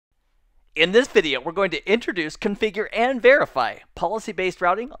In this video, we're going to introduce, configure, and verify policy-based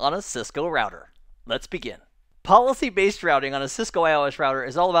routing on a Cisco router. Let's begin. Policy-based routing on a Cisco iOS router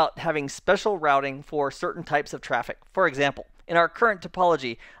is all about having special routing for certain types of traffic. For example, in our current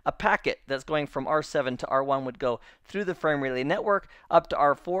topology, a packet that's going from R7 to R1 would go through the frame relay network up to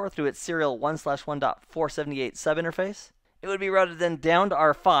R4 through its serial 1/1.478 subinterface. It would be routed then down to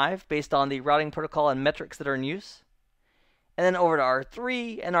R5 based on the routing protocol and metrics that are in use, and then over to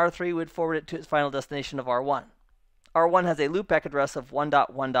R3, and R3 would forward it to its final destination of R1. R1 has a loopback address of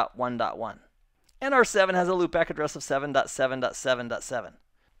 1.1.1.1, and R7 has a loopback address of 7.7.7.7.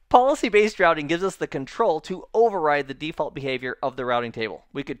 Policy-based routing gives us the control to override the default behavior of the routing table.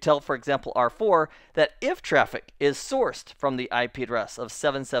 We could tell, for example, R4 that if traffic is sourced from the IP address of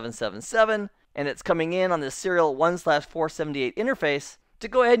 7777 and it's coming in on the serial 1/478 interface, to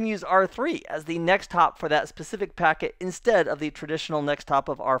go ahead and use R3 as the next hop for that specific packet instead of the traditional next hop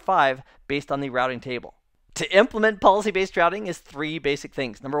of R5 based on the routing table. To implement policy-based routing is three basic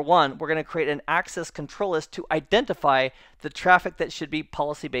things. Number one, we're going to create an access control list to identify the traffic that should be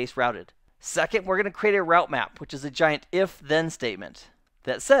policy-based routed. Second, we're going to create a route map, which is a giant if-then statement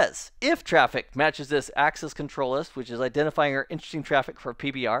that says, if traffic matches this access control list, which is identifying our interesting traffic for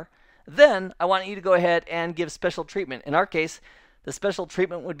PBR, then I want you to go ahead and give special treatment. In our case, the special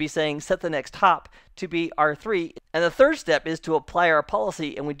treatment would be saying set the next hop to be R3. And the third step is to apply our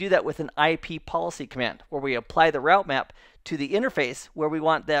policy, and we do that with an IP policy command where we apply the route map to the interface where we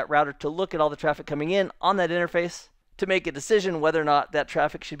want that router to look at all the traffic coming in on that interface to make a decision whether or not that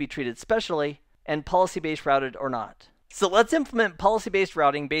traffic should be treated specially and policy-based routed or not. So let's implement policy-based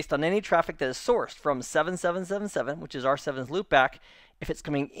routing based on any traffic that is sourced from 7777, which is R7's loopback. If it's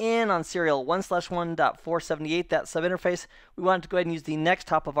coming in on serial 1/1.478, that subinterface, we want to go ahead and use the next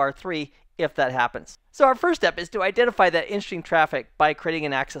hop of R3 if that happens. So our first step is to identify that interesting traffic by creating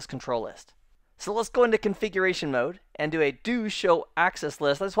an access control list. So let's go into configuration mode and do a do show access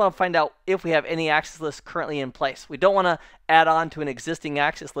list. I just want to find out if we have any access lists currently in place. We don't want to add on to an existing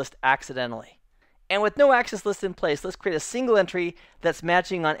access list accidentally. And with no access list in place, let's create a single entry that's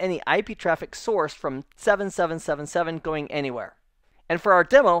matching on any IP traffic sourced from 7777 going anywhere. And for our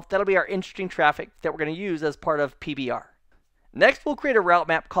demo, that'll be our interesting traffic that we're going to use as part of PBR. Next, we'll create a route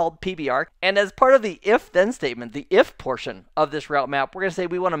map called PBR. And as part of the if-then statement, the if portion of this route map, we're going to say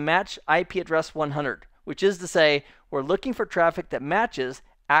we want to match IP address 100, which is to say we're looking for traffic that matches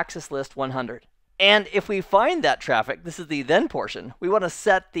access list 100. And if we find that traffic, this is the then portion, we want to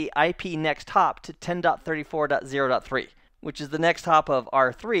set the IP next hop to 10.34.0.3. which is the next hop of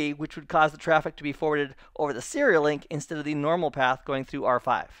R3, which would cause the traffic to be forwarded over the serial link instead of the normal path going through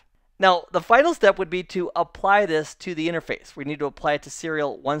R5. Now, the final step would be to apply this to the interface. We need to apply it to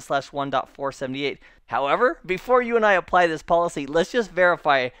serial 1/1.478. However, before you and I apply this policy, let's just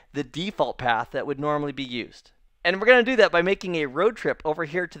verify the default path that would normally be used. And we're going to do that by making a road trip over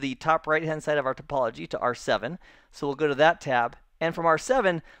here to the top right-hand side of our topology to R7. So we'll go to that tab. And from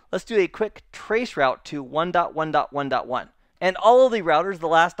R7, let's do a quick trace route to 1.1.1.1. And all of the routers, the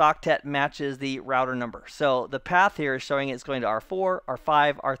last octet matches the router number. So the path here is showing it's going to R4,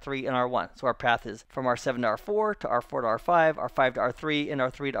 R5, R3, and R1. So our path is from R7 to R4, to R4 to R5, R5 to R3, and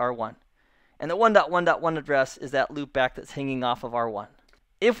R3 to R1. And the 1.1.1 address is that loopback that's hanging off of R1.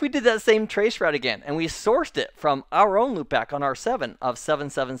 If we did that same trace route again, and we sourced it from our own loopback on R7 of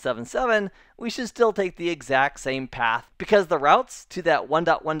 7777, we should still take the exact same path because the routes to that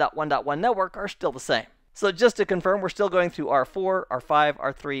 1.1.1.1 network are still the same. So just to confirm, we're still going through R4, R5,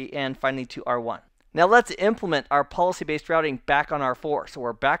 R3, and finally to R1. Now let's implement our policy-based routing back on R4. So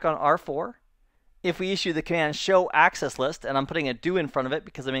we're back on R4. If we issue the command show access list, and I'm putting a do in front of it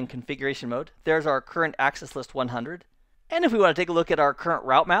because I'm in configuration mode, there's our current access list 100. And if we want to take a look at our current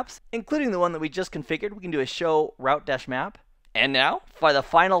route maps, including the one that we just configured, we can do a show route-map. And now, for the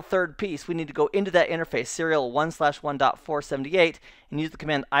final third piece, we need to go into that interface, serial 1/1.478, and use the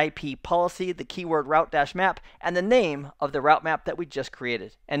command IP policy, the keyword route-map, and the name of the route map that we just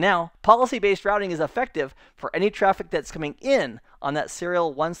created. And now, policy-based routing is effective for any traffic that's coming in on that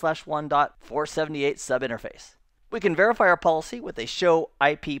serial 1/1.478 subinterface. We can verify our policy with a show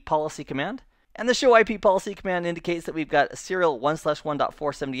IP policy command. And the show IP policy command indicates that we've got a serial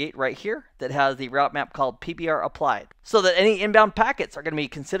 1/1.478 right here that has the route map called PBR applied, so that any inbound packets are going to be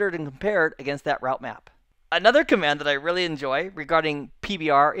considered and compared against that route map. Another command that I really enjoy regarding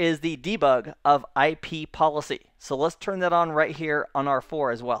PBR is the debug of IP policy. So let's turn that on right here on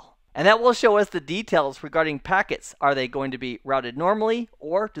R4 as well. And that will show us the details regarding packets. Are they going to be routed normally,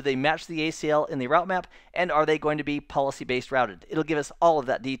 or do they match the ACL in the route map, and are they going to be policy-based routed? It'll give us all of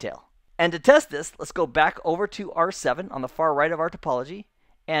that detail. And to test this, let's go back over to R7 on the far right of our topology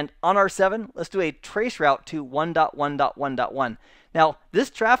And on R7, let's do a trace route to 1.1.1.1. Now, this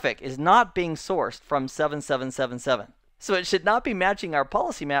traffic is not being sourced from 7777. So it should not be matching our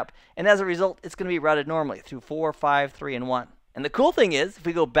policy map, and as a result, it's going to be routed normally through 4, 5, 3, and 1. And the cool thing is, if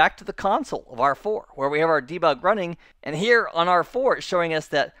we go back to the console of R4, where we have our debug running, and here on R4, it's showing us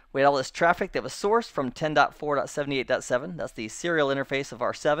that we had all this traffic that was sourced from 10.4.78.7. That's the serial interface of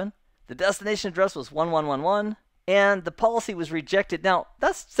R7. The destination address was 1111, and the policy was rejected. Now,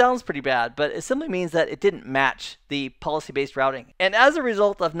 that sounds pretty bad, but it simply means that it didn't match the policy-based routing. And as a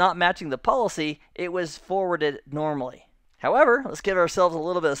result of not matching the policy, it was forwarded normally. However, let's give ourselves a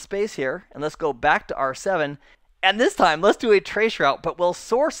little bit of space here, and let's go back to R7. And this time, let's do a trace route, but we'll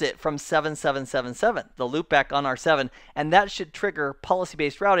source it from 7777, the loopback on R7, and that should trigger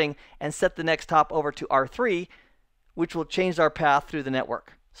policy-based routing and set the next hop over to R3, which will change our path through the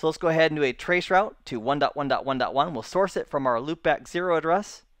network. So let's go ahead and do a trace route to 1.1.1.1. We'll source it from our loopback 0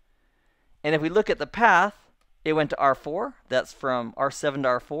 address. And if we look at the path, it went to R4. That's from R7 to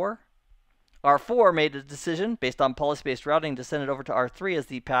R4. R4 made a decision based on policy-based routing to send it over to R3 as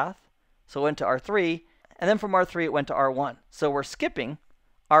the path. So it went to R3. And then from R3, it went to R1. So we're skipping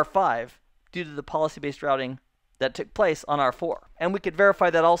R5 due to the policy-based routing that took place on R4. And we could verify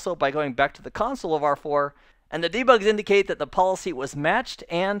that also by going back to the console of R4. And the debugs indicate that the policy was matched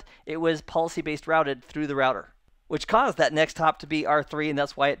and it was policy-based routed through the router, which caused that next hop to be R3, and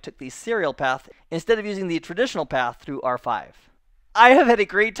that's why it took the serial path instead of using the traditional path through R5. I have had a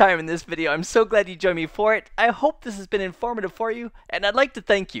great time in this video. I'm so glad you joined me for it. I hope this has been informative for you, and I'd like to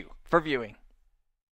thank you for viewing.